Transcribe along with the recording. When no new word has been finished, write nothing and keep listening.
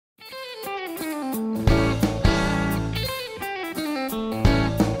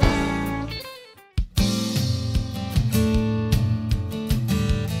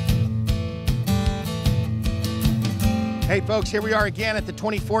Hey folks, here we are again at the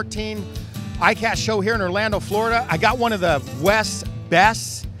 2014 ICAST show here in Orlando, Florida. I got one of the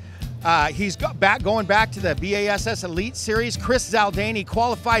B.A.S.S. He's going back to the B.A.S.S. Elite Series. Chris Zaldain, he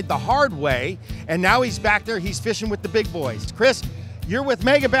qualified the hard way, and now he's back there, he's fishing with the big boys. Chris, you're with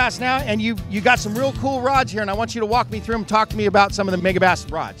Megabass now, and you got some real cool rods here, and I want you to walk me through them, talk to me about some of the Megabass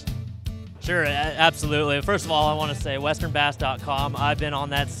rods. Sure, absolutely. First of all, I want to say westernbass.com. I've been on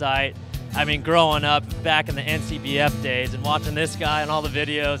that site. I mean, growing up back in the NCBF days and watching this guy and all the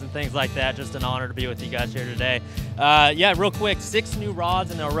videos and things like that, just an honor to be with you guys here today. Yeah, real quick, 6 new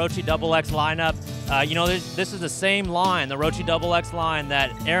rods in the Orochi XX lineup. You know, this is the same line, the Orochi XX line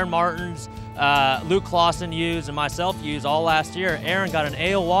that Aaron Martins, Luke Clausen used and myself used all last year. Aaron got an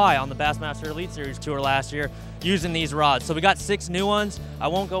AOY on the Bassmaster Elite Series Tour last year using these rods. So we got 6 new ones. I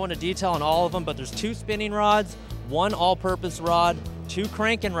won't go into detail on all of them, but there's 2 spinning rods, 1 all-purpose rod, 2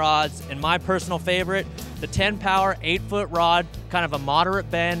 cranking rods, and my personal favorite, the 10 power 8-foot rod, kind of a moderate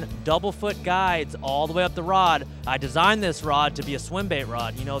bend, double foot guides all the way up the rod. I designed this rod to be a swim bait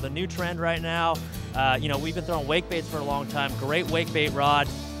rod. You know, the new trend right now, you know, we've been throwing wake baits for a long time, great wake bait rod,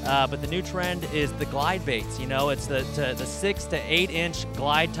 but the new trend is the glide baits. You know, it's the 6 to 8 inch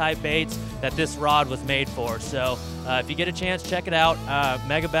glide type baits that this rod was made for. So if you get a chance, check it out,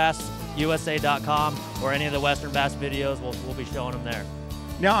 MegabassUSA.com, or any of the Western Bass videos, we'll be showing them there.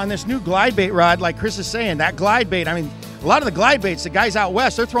 Now on this new glide bait rod, like Chris is saying, that glide bait, I mean, a lot of the glide baits, the guys out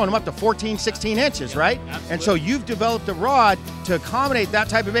west, they're throwing them up to 14, 16 inches, right? Absolutely. And so you've developed a rod to accommodate that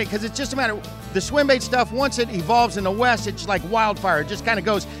type of bait, because it's just a matter, the swim bait stuff, once it evolves in the west, it's like wildfire. It just kind of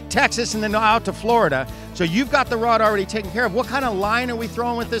goes Texas and then out to Florida. So you've got the rod already taken care of. What kind of line are we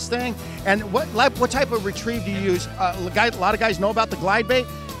throwing with this thing? And what type of retrieve do you use? A lot of guys know about the glide bait.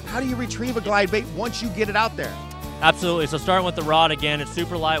 How do you retrieve a glide bait once you get it out there? Absolutely. So starting with the rod again, it's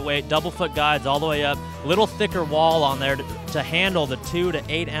super lightweight, double foot guides all the way up, a little thicker wall on there to handle the 2 to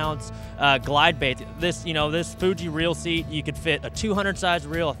 8 ounce glide bait. This, you know, this Fuji reel seat, you could fit a 200 size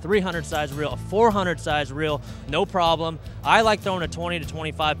reel, a 300 size reel, a 400 size reel, no problem. I like throwing a 20 to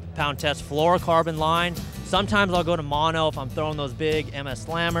 25 pound test fluorocarbon line. Sometimes I'll go to mono if I'm throwing those big MS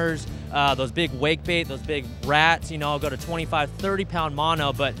slammers, those big wake bait, those big rats, you know, I'll go to 25, 30 pound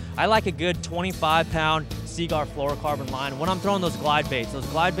mono, but I like a good 25 pound Seaguar fluorocarbon line. When I'm throwing those glide baits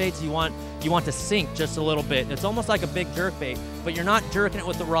you want to sink just a little bit. It's almost like a big jerk bait, but you're not jerking it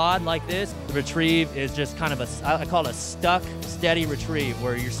with the rod like this. The retrieve is just kind of I call it a stuck, steady retrieve,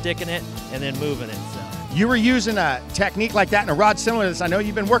 where you're sticking it and then moving it. So. You were using a technique like that in a rod similar to this. I know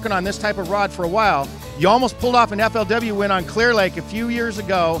you've been working on this type of rod for a while. You almost pulled off an FLW win on Clear Lake a few years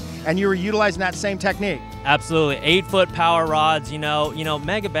ago, and you were utilizing that same technique. Absolutely, 8-foot power rods. You know,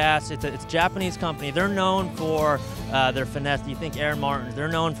 Megabass, it's a Japanese company. They're known for their finesse. You think Aaron Martins? They're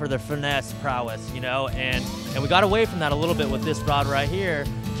known for their finesse prowess. You know, and we got away from that a little bit with this rod right here,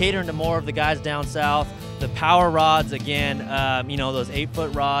 catering to more of the guys down south. The power rods again, you know, those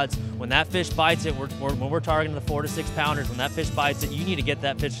 8-foot rods. When that fish bites it, when we're targeting the 4 to 6 pounders, when that fish bites it, you need to get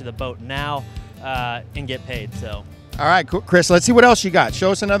that fish to the boat now and get paid. So. All right, cool. Chris, let's see what else you got.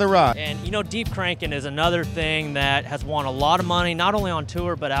 Show us another rod. And you know, deep cranking is another thing that has won a lot of money, not only on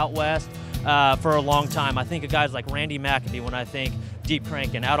tour, but out west for a long time. I think of guys like Randy McAdie when I think deep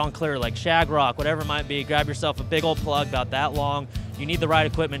cranking, out on Clear Lake, Shag Rock, whatever it might be. Grab yourself a big old plug about that long. You need the right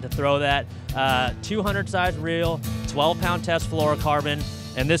equipment to throw that. 200 size reel, 12 pound test fluorocarbon,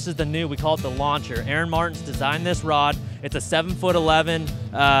 and this is the new, we call it the launcher. Aaron Martins designed this rod. It's a 7'11"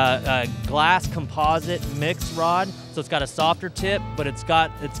 glass composite mixed rod. So it's got a softer tip, but it's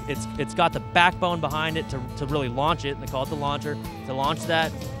got the backbone behind it to really launch it. They call it the launcher. To launch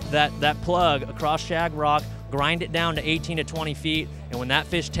that plug across Shag Rock, grind it down to 18 to 20 feet, and when that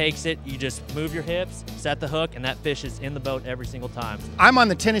fish takes it, you just move your hips, set the hook, and that fish is in the boat every single time. I'm on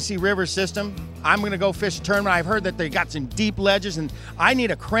the Tennessee River system. I'm gonna go fish a tournament. I've heard that they got some deep ledges, and I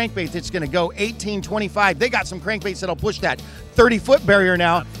need a crankbait that's gonna go 18, 25. They got some crankbaits that'll push that 30-foot barrier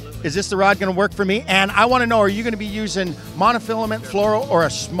now. Absolutely. Is this the rod gonna work for me? And I wanna know, are you gonna be using monofilament, fluoro, or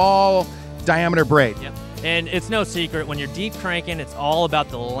a small diameter braid? Yep. And it's no secret, when you're deep cranking, it's all about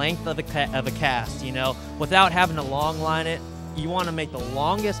the length of a cast, you know. Without having to long line it, you want to make the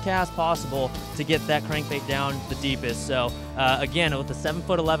longest cast possible to get that crankbait down the deepest. So again, with the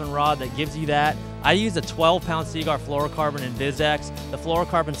 7'11" rod that gives you that, I use a 12 pound Seaguar fluorocarbon in B.A.S.S. The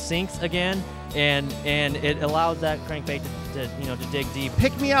fluorocarbon sinks again, and it allows that crankbait to dig deep.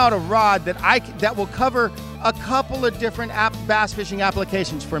 Pick me out a rod that will cover a couple of different bass fishing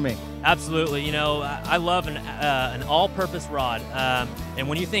applications for me. Absolutely. You know, I love an all-purpose rod, and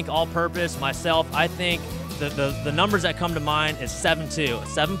when you think all-purpose, myself, I think the numbers that come to mind is 7'2", a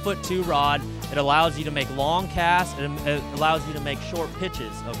 7'2" rod It allows you to make long casts, it allows you to make short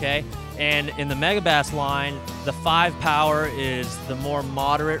pitches, okay? And in the Megabass line, the 5 power is the more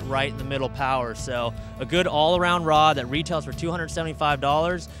moderate, right in the middle power. So a good all-around rod that retails for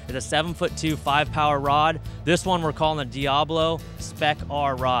 $275 is a 7'2" 5 power rod. This one we're calling a Diablo Spec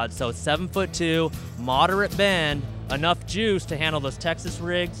R rod. So it's 7'2", moderate bend, enough juice to handle those Texas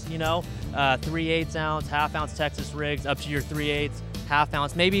rigs, you know, 3/8 ounce, half-ounce Texas rigs, up to your 3/8,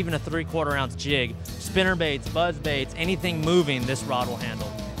 half-ounce, maybe even a 3/4 ounce jig. Spinner baits, buzz baits, anything moving, this rod will handle.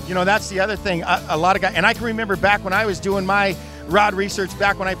 You know, that's the other thing. A lot of guys, and I can remember back when I was doing my rod research,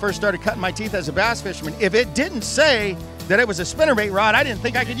 back when I first started cutting my teeth as a bass fisherman, if it didn't say that it was a spinnerbait rod, I didn't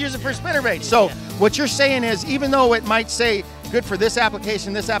think I could use it for spinnerbait. So what you're saying is, even though it might say good for this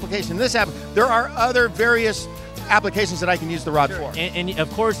application, this application, this app, there are other various applications that I can use the rod for. And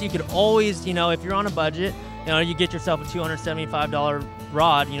of course, you could always, you know, if you're on a budget, you know, you get yourself a $275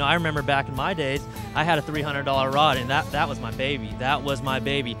 rod. You know, I remember back in my days, I had a $300 rod, and that was my baby. That was my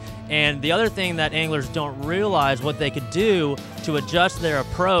baby. And the other thing that anglers don't realize what they could do to adjust their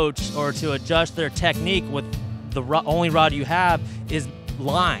approach or to adjust their technique with the only rod you have is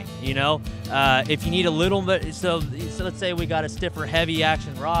line, you know. If you need a little bit, so let's say we got a stiffer heavy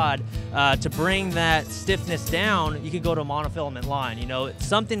action rod, to bring that stiffness down, you could go to a monofilament line. You know,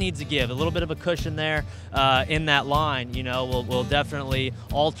 something needs to give. A little bit of a cushion there in that line, you know, will definitely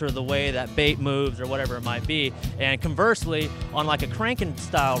alter the way that bait moves or whatever it might be. And conversely, on like a cranking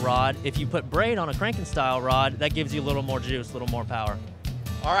style rod, if you put braid on a cranking style rod, that gives you a little more juice, a little more power.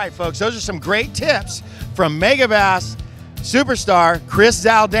 All right, folks, those are some great tips from Megabass superstar Chris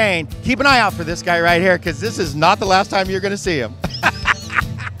Zaldain. Keep an eye out for this guy right here, because this is not the last time you're going to see him.